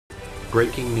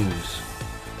Breaking news.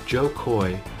 Joe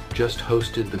Coy just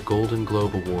hosted the Golden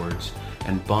Globe Awards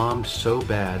and bombed so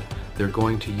bad they're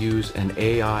going to use an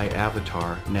AI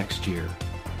avatar next year.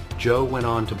 Joe went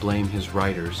on to blame his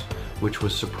writers, which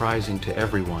was surprising to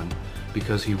everyone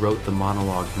because he wrote the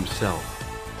monologue himself.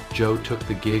 Joe took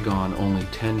the gig on only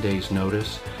 10 days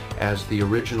notice, as the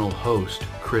original host,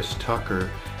 Chris Tucker,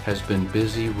 has been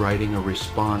busy writing a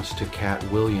response to Katt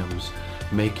Williams,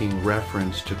 making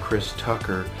reference to Chris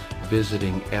Tucker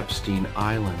visiting Epstein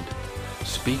Island.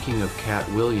 Speaking of Katt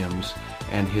Williams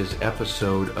and his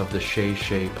episode of the Shay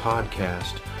Shay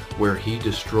podcast, where he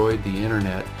destroyed the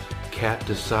internet, Katt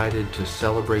decided to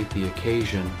celebrate the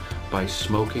occasion by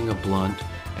smoking a blunt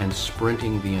and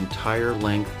sprinting the entire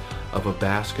length of a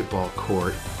basketball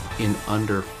court in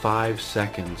under 5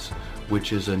 seconds,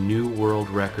 which is a new world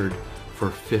record for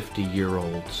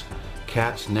 50-year-olds.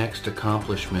 Katt's next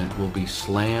accomplishment will be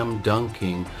slam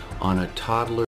dunking on a toddler